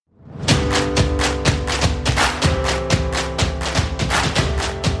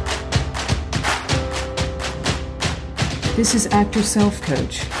This is Actor Self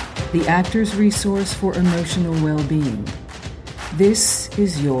Coach, the actor's resource for emotional well-being. This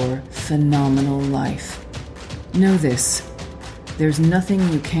is your phenomenal life. Know this, there's nothing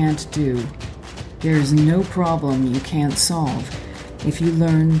you can't do. There is no problem you can't solve if you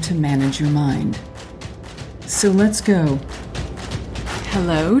learn to manage your mind. So let's go.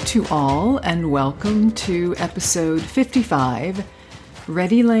 Hello to all and welcome to episode 55,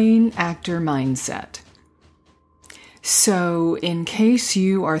 Ready Lane Actor Mindset. So in case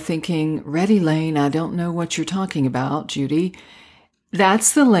you are thinking, Ready Lane, I don't know what you're talking about, Judy,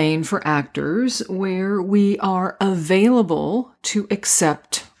 that's the lane for actors where we are available to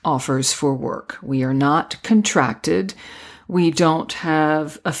accept offers for work. We are not contracted. We don't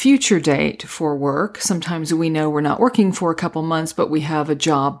have a future date for work. Sometimes we know we're not working for a couple months, but we have a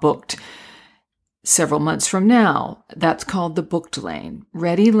job booked several months from now. That's called the booked lane.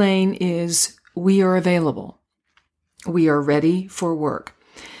 Ready lane is we are available. We are ready for work.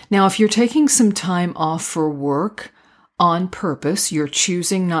 Now, if you're taking some time off for work on purpose, you're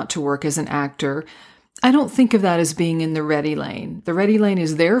choosing not to work as an actor, I don't think of that as being in the ready lane. The ready lane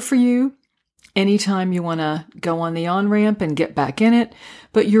is there for you anytime you want to go on the on-ramp and get back in it,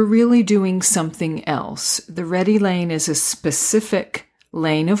 but you're really doing something else. The ready lane is a specific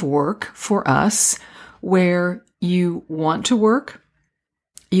lane of work for us where you want to work,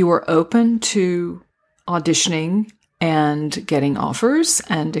 you are open to auditioning and getting offers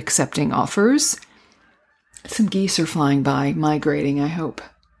and accepting offers. Some geese are flying by, migrating, I hope.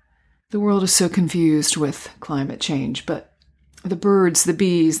 The world is so confused with climate change, but the birds, the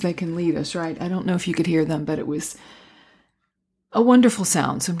bees, they can lead us, right? I don't know if you could hear them, but it was a wonderful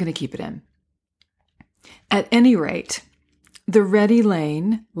sound, so I'm going to keep it in. At any rate, the ready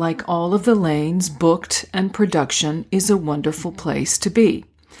lane, like all of the lanes, booked and production, is a wonderful place to be.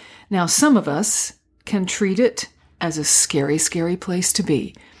 Now, some of us can treat it as a scary, scary place to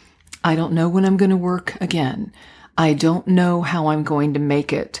be. I don't know when I'm going to work again. I don't know how I'm going to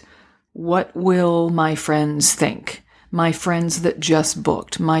make it. What will my friends think? My friends that just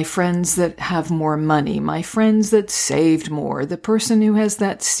booked, my friends that have more money, my friends that saved more, the person who has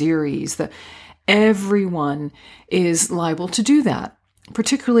that series, everyone is liable to do that,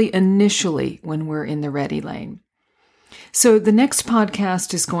 particularly initially when we're in the ready lane. So the next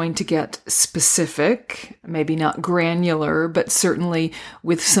podcast is going to get specific, maybe not granular, but certainly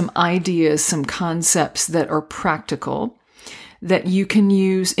with some ideas, some concepts that are practical that you can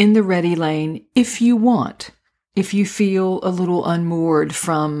use in the ready lane if you want. If you feel a little unmoored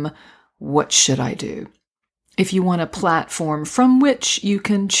from what should I do? If you want a platform from which you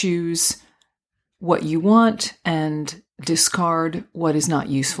can choose what you want and discard what is not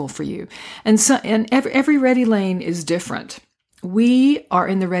useful for you. And every ready lane is different. We are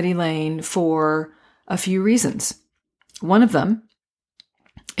in the ready lane for a few reasons. One of them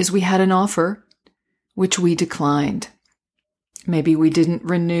is we had an offer which we declined. Maybe we didn't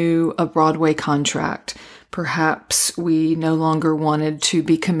renew a Broadway contract. Perhaps we no longer wanted to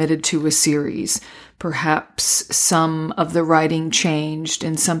be committed to a series. Perhaps some of the writing changed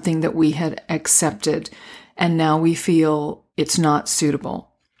in something that we had accepted, and now we feel it's not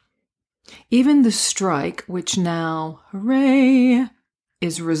suitable. Even the strike, which now, hooray,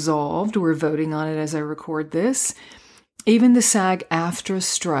 is resolved, we're voting on it as I record this, even the SAG-AFTRA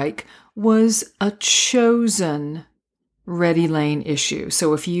strike was a chosen ready lane issue.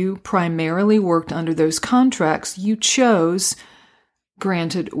 So if you primarily worked under those contracts, you chose,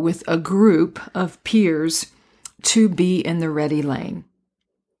 granted with a group of peers, to be in the ready lane.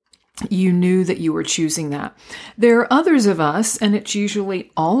 You knew that you were choosing that. There are others of us, and it's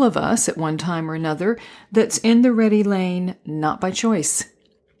usually all of us at one time or another, that's in the ready lane not by choice.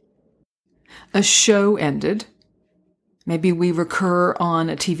 A show ended. Maybe we recur on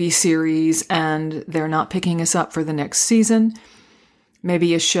a TV series and they're not picking us up for the next season.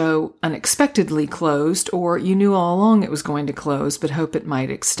 Maybe a show unexpectedly closed, or you knew all along it was going to close but hope it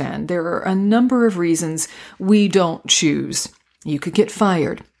might extend. There are a number of reasons we don't choose. You could get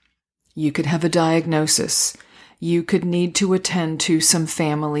fired. You could have a diagnosis. You could need to attend to some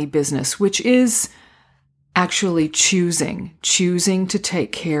family business, which is actually choosing to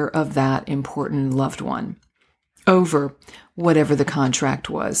take care of that important loved one over whatever the contract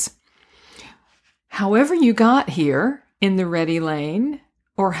was. However you got here in the ready lane,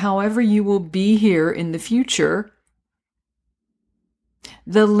 or however you will be here in the future,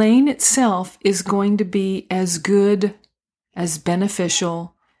 the lane itself is going to be as good, as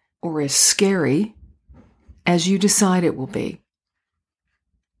beneficial, or as scary as you decide it will be.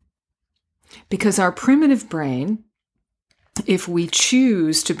 Because our primitive brain If we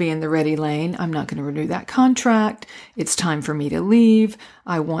choose to be in the ready lane, I'm not going to renew that contract. It's time for me to leave.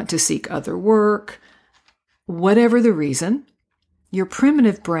 I want to seek other work. Whatever the reason, your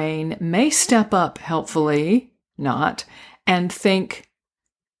primitive brain may step up helpfully, not, and think,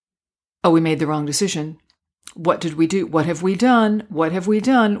 oh, we made the wrong decision. What did we do? What have we done? What have we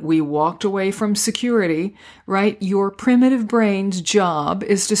done? We walked away from security, right? Your primitive brain's job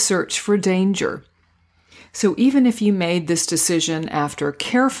is to search for danger. So even if you made this decision after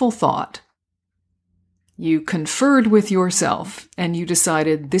careful thought, you conferred with yourself and you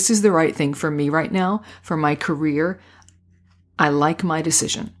decided this is the right thing for me right now, for my career, I like my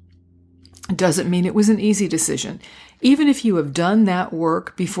decision. Doesn't mean it was an easy decision. Even if you have done that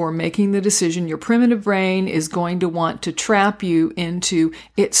work before making the decision, your primitive brain is going to want to trap you into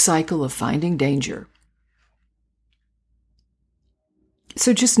its cycle of finding danger.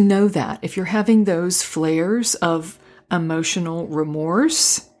 So just know that if you're having those flares of emotional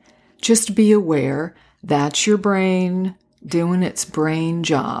remorse, just be aware that's your brain doing its brain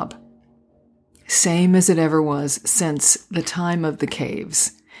job. Same as it ever was since the time of the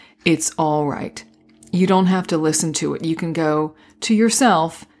caves. It's all right. You don't have to listen to it. You can go to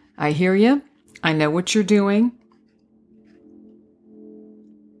yourself, I hear you. I know what you're doing.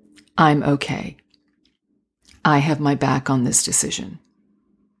 I'm okay. I have my back on this decision.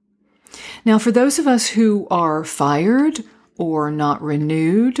 Now, for those of us who are fired or not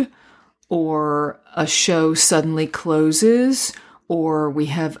renewed, or a show suddenly closes, or we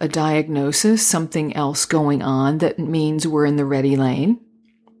have a diagnosis, something else going on that means we're in the ready lane.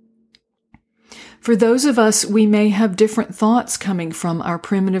 For those of us, we may have different thoughts coming from our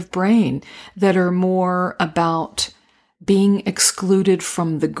primitive brain that are more about being excluded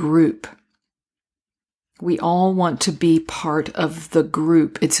from the group. We all want to be part of the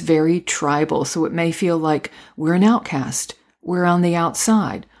group. It's very tribal, so it may feel like we're an outcast. We're on the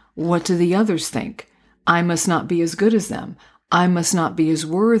outside. What do the others think? I must not be as good as them. I must not be as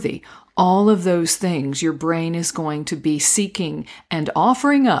worthy. All of those things your brain is going to be seeking and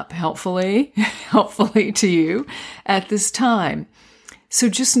offering up helpfully to you at this time. So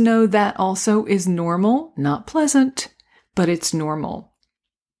just know that also is normal, not pleasant, but it's normal.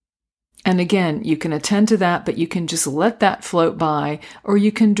 And again, you can attend to that, but you can just let that float by, or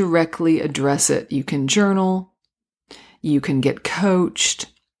you can directly address it. You can journal. You can get coached.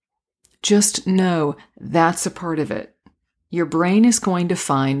 Just know that's a part of it. Your brain is going to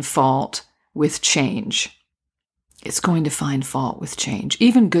find fault with change. It's going to find fault with change,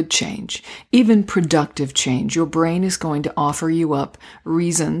 even good change, even productive change. Your brain is going to offer you up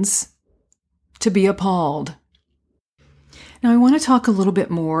reasons to be appalled. Now, I want to talk a little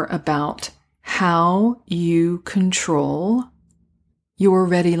bit more about how you control your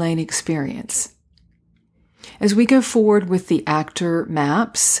ready lane experience. As we go forward with the actor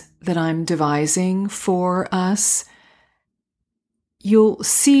maps that I'm devising for us, you'll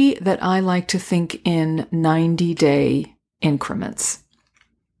see that I like to think in 90-day increments.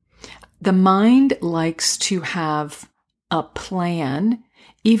 The mind likes to have a plan,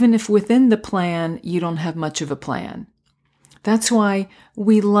 even if within the plan you don't have much of a plan. That's why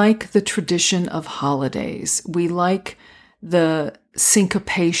we like the tradition of holidays. We like the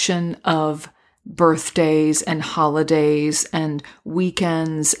syncopation of birthdays and holidays and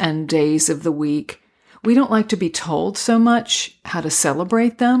weekends and days of the week. We don't like to be told so much how to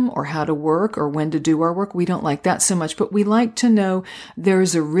celebrate them or how to work or when to do our work. We don't like that so much, but we like to know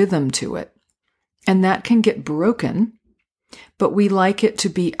there's a rhythm to it. And that can get broken, but we like it to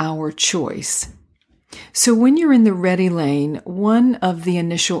be our choice. So when you're in the ready lane, one of the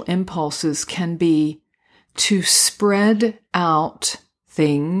initial impulses can be to spread out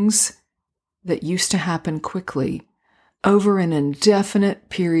things that used to happen quickly over an indefinite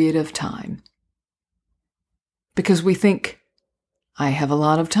period of time. Because we think, I have a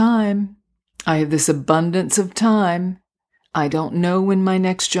lot of time. I have this abundance of time. I don't know when my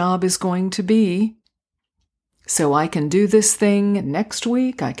next job is going to be. So I can do this thing next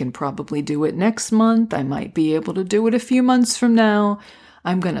week. I can probably do it next month. I might be able to do it a few months from now.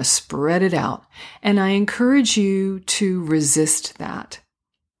 I'm going to spread it out. And I encourage you to resist that.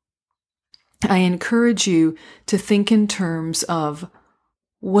 I encourage you to think in terms of,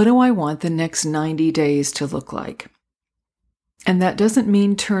 what do I want the next 90 days to look like? And that doesn't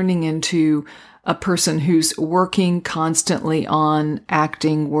mean turning into a person who's working constantly on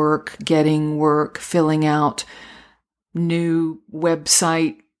acting work, getting work, filling out new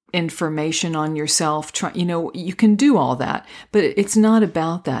website information on yourself. You can do all that, but it's not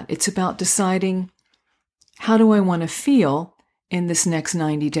about that. It's about deciding, how do I want to feel in this next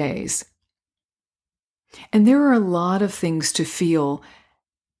 90 days? And there are a lot of things to feel.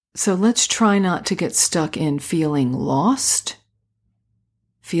 So let's try not to get stuck in feeling lost,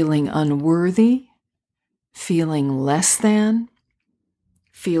 feeling unworthy, feeling less than,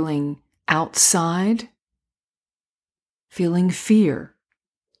 feeling outside, feeling fear.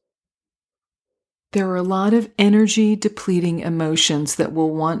 There are a lot of energy depleting emotions that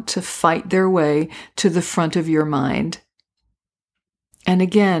will want to fight their way to the front of your mind. And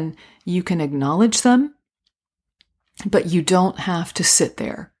again, you can acknowledge them, but you don't have to sit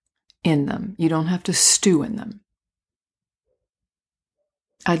there in them. You don't have to stew in them.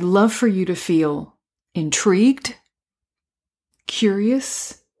 I'd love for you to feel intrigued,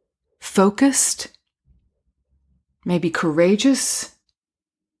 curious, focused, maybe courageous,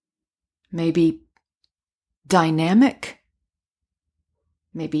 maybe dynamic,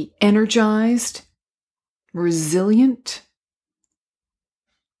 maybe energized, resilient,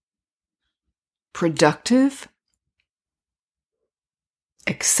 productive,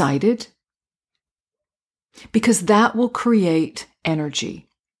 excited, because that will create energy.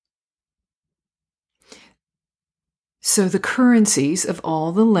 So the currencies of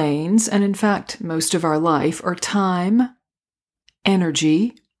all the lanes, and in fact most of our life, are time,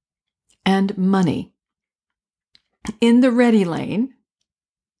 energy, and money. In the ready lane,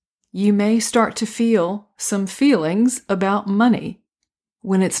 you may start to feel some feelings about money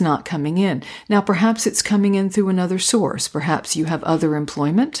when it's not coming in. Now, perhaps it's coming in through another source. Perhaps you have other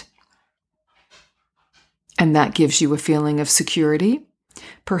employment, and that gives you a feeling of security.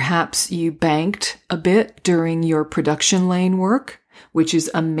 Perhaps you banked a bit during your production lane work, which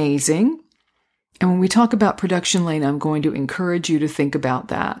is amazing. And when we talk about production lane, I'm going to encourage you to think about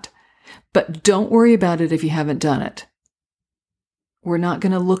that. But don't worry about it if you haven't done it. We're not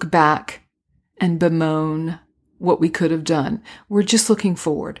going to look back and bemoan what we could have done. We're just looking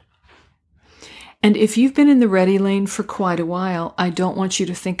forward. And if you've been in the ready lane for quite a while, I don't want you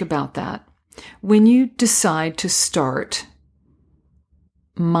to think about that. When you decide to start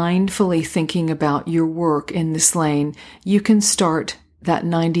mindfully thinking about your work in this lane, you can start that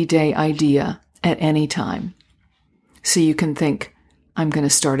 90-day idea at any time. So you can think, I'm going to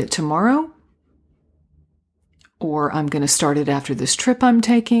start it tomorrow, or I'm going to start it after this trip I'm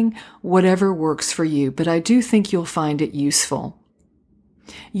taking, whatever works for you. But I do think you'll find it useful.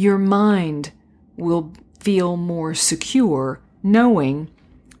 Your mind will feel more secure knowing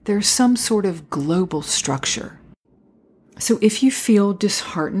there's some sort of global structure. So if you feel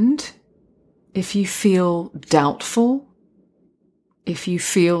disheartened, if you feel doubtful, if you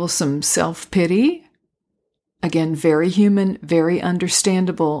feel some self-pity, again, very human, very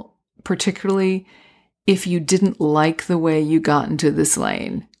understandable, particularly if you didn't like the way you got into this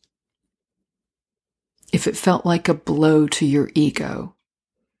lane, if it felt like a blow to your ego.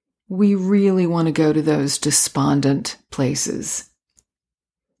 We really want to go to those despondent places.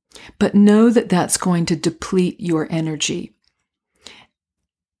 But know that that's going to deplete your energy.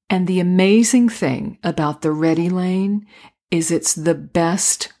 And the amazing thing about the ready lane is it's the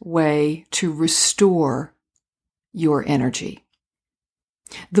best way to restore your energy.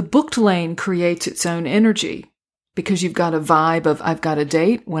 The booked lane creates its own energy because you've got a vibe of, I've got a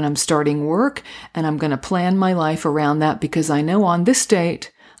date when I'm starting work and I'm going to plan my life around that because I know on this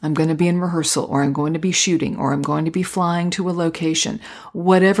date I'm going to be in rehearsal, or I'm going to be shooting, or I'm going to be flying to a location,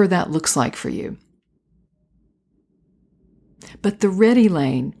 whatever that looks like for you. But the ready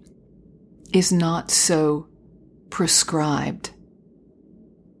lane is not so prescribed.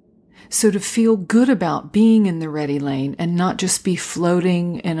 So to feel good about being in the ready lane and not just be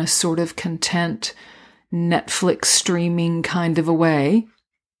floating in a sort of content, Netflix streaming kind of a way,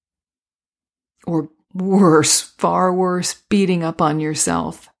 or worse, far worse, beating up on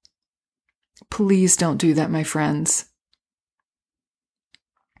yourself. Please don't do that, my friends.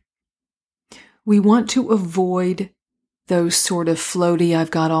 We want to avoid those sort of floaty,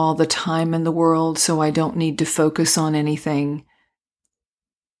 I've got all the time in the world, so I don't need to focus on anything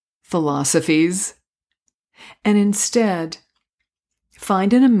philosophies. And instead,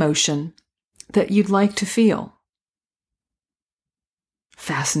 find an emotion that you'd like to feel.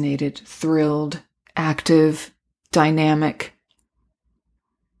 Fascinated, thrilled, active, dynamic,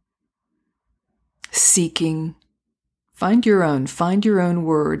 seeking. Find your own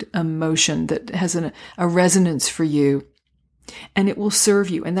word, emotion that has a resonance for you, and it will serve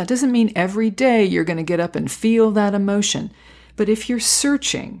you. And that doesn't mean every day you're going to get up and feel that emotion. But if you're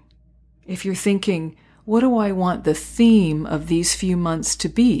searching, if you're thinking, what do I want the theme of these few months to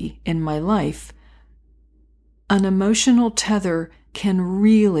be in my life? An emotional tether can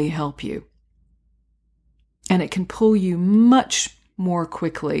really help you. And it can pull you much more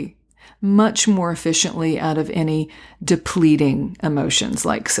quickly much more efficiently out of any depleting emotions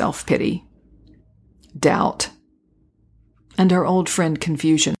like self-pity, doubt, and our old friend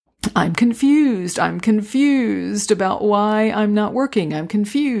confusion. I'm confused. I'm confused about why I'm not working. I'm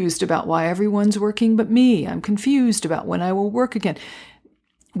confused about why everyone's working but me. I'm confused about when I will work again.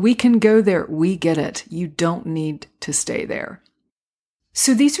 We can go there. We get it. You don't need to stay there.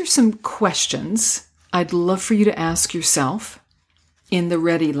 So these are some questions I'd love for you to ask yourself in the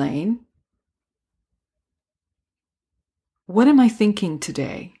ready lane. What am I thinking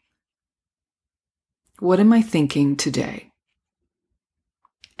today? What am I thinking today?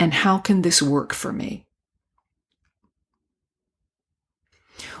 And how can this work for me?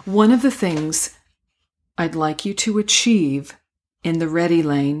 One of the things I'd like you to achieve in the ready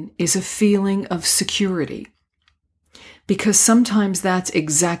lane is a feeling of security. Because sometimes that's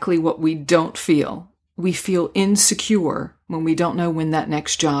exactly what we don't feel. We feel insecure when we don't know when that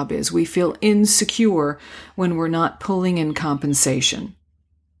next job is. We feel insecure when we're not pulling in compensation.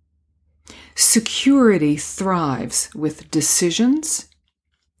 Security thrives with decisions,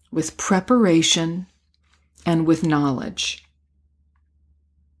 with preparation, and with knowledge.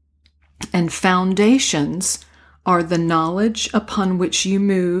 And foundations are the knowledge upon which you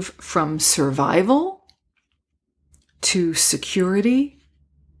move from survival to security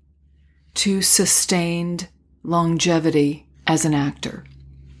to sustained longevity as an actor.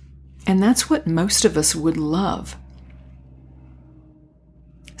 And that's what most of us would love.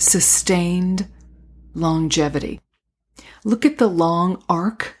 Sustained longevity. Look at the long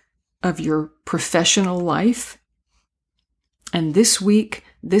arc of your professional life. And this week,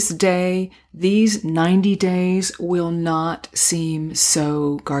 this day, these 90 days will not seem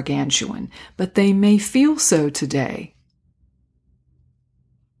so gargantuan, but they may feel so today.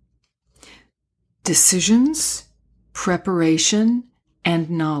 Decisions, preparation, and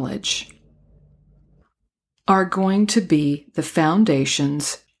knowledge are going to be the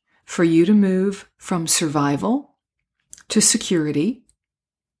foundations for you to move from survival to security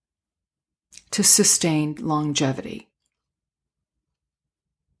to sustained longevity.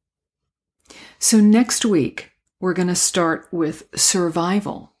 So next week, we're going to start with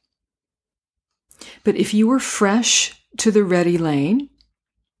survival. But if you are fresh to the ready lane,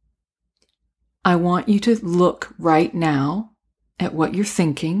 I want you to look right now at what you're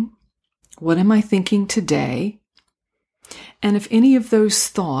thinking. What am I thinking today? And if any of those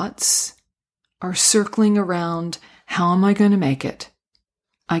thoughts are circling around, how am I going to make it?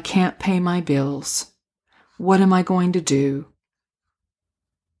 I can't pay my bills. What am I going to do?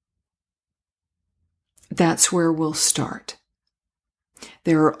 That's where we'll start.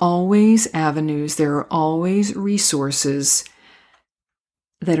 There are always avenues, there are always resources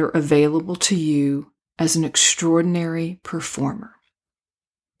that are available to you as an extraordinary performer.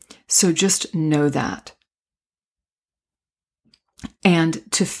 So just know that. And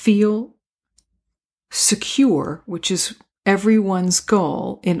to feel secure, which is everyone's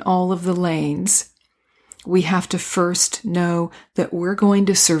goal in all of the lanes, we have to first know that we're going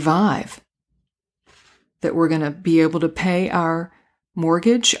to survive, that we're going to be able to pay our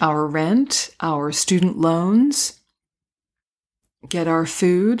mortgage, our rent, our student loans, get our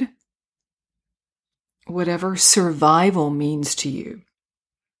food, whatever survival means to you.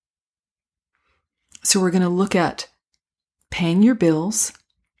 So we're going to look at paying your bills,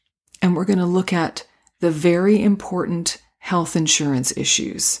 and we're going to look at the very important health insurance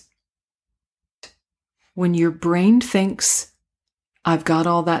issues. When your brain thinks, I've got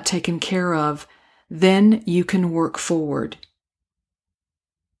all that taken care of, then you can work forward.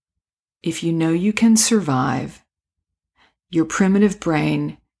 If you know you can survive, your primitive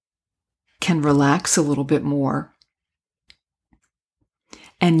brain can relax a little bit more,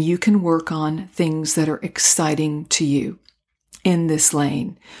 and you can work on things that are exciting to you in this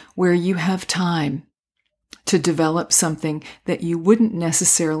lane, where you have time to develop something that you wouldn't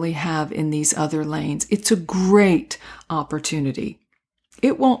necessarily have in these other lanes. It's a great opportunity.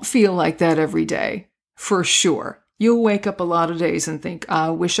 It won't feel like that every day, for sure. You'll wake up a lot of days and think,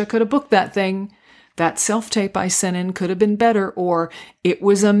 I wish I could have booked that thing. That self-tape I sent in could have been better, or it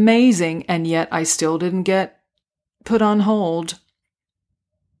was amazing, and yet I still didn't get put on hold.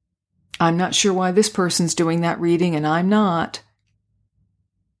 I'm not sure why this person's doing that reading and I'm not.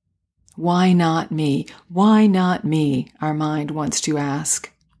 Why not me? Why not me? Our mind wants to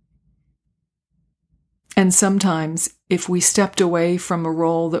ask. And sometimes, if we stepped away from a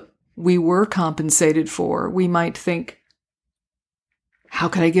role that we were compensated for, we might think, how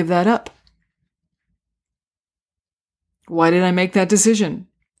could I give that up? Why did I make that decision?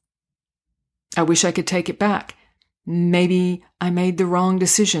 I wish I could take it back. Maybe I made the wrong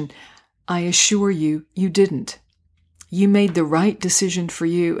decision. I assure you, you didn't. You made the right decision for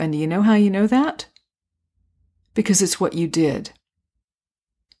you, and do you know how you know that? Because it's what you did.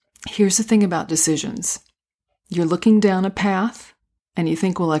 Here's the thing about decisions. You're looking down a path, and you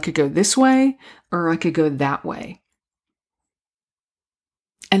think, well, I could go this way, or I could go that way.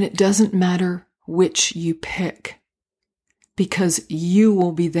 And it doesn't matter which you pick, because you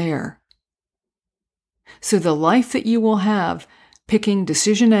will be there. So the life that you will have picking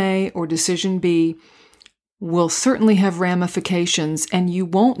decision A or decision B will certainly have ramifications, and you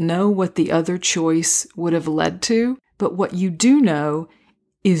won't know what the other choice would have led to, but what you do know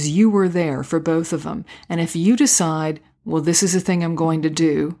is you were there for both of them. And if you decide, well, this is the thing I'm going to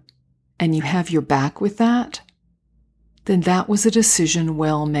do, and you have your back with that, then that was a decision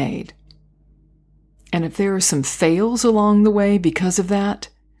well made. And if there are some fails along the way because of that,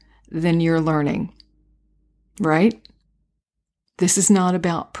 then you're learning, right? This is not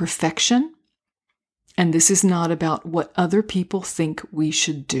about perfection, and this is not about what other people think we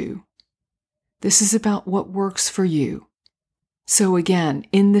should do. This is about what works for you. So again,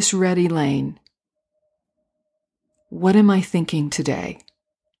 in this ready lane, what am I thinking today?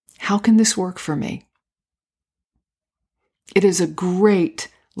 How can this work for me? It is a great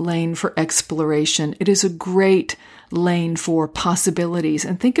lane for exploration. It is a great lane for possibilities.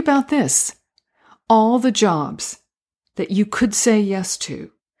 And think about this. All the jobs that you could say yes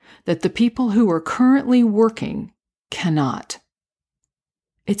to, that the people who are currently working cannot.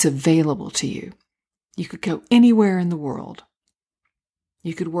 It's available to you. You could go anywhere in the world.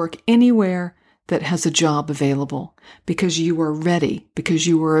 You could work anywhere that has a job available because you are ready, because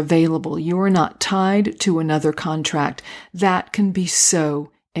you are available. You are not tied to another contract. That can be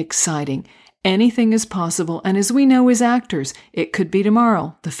so exciting. Anything is possible. And as we know as actors, it could be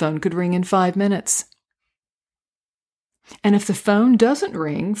tomorrow. The phone could ring in 5 minutes. And if the phone doesn't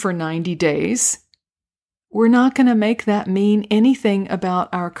ring for 90 days, we're not going to make that mean anything about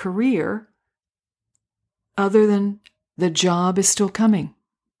our career other than the job is still coming.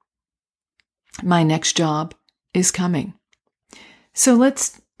 My next job is coming. So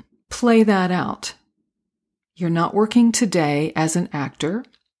let's play that out. You're not working today as an actor.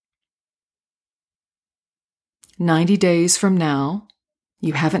 90 days from now,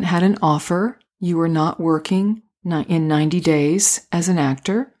 you haven't had an offer. You are not working in 90 days as an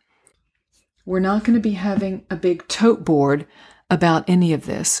actor. We're not going to be having a big tote board about any of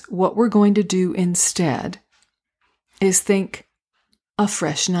this. What we're going to do instead is think a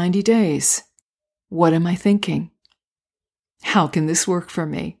fresh 90 days. What am I thinking? How can this work for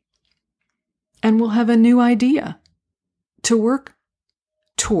me? And we'll have a new idea to work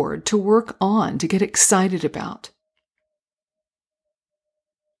toward, to work on, to get excited about.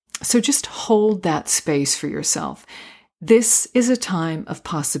 So just hold that space for yourself. This is a time of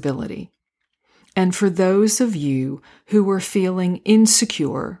possibility. And for those of you who are feeling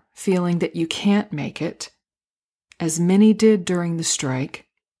insecure, feeling that you can't make it, as many did during the strike,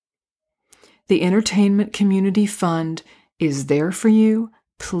 the Entertainment Community Fund is there for you.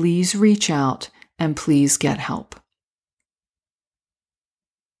 Please reach out and please get help.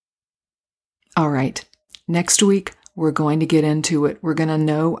 All right, next week, we're going to get into it. We're going to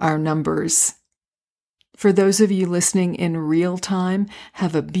know our numbers. For those of you listening in real time,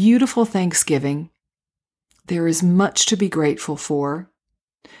 have a beautiful Thanksgiving. There is much to be grateful for.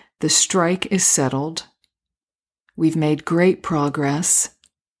 The strike is settled. We've made great progress.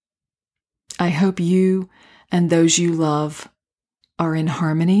 I hope you and those you love are in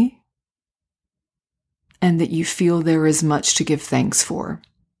harmony and that you feel there is much to give thanks for.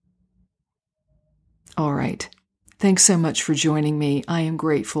 All right. Thanks so much for joining me. I am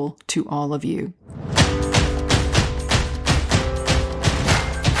grateful to all of you.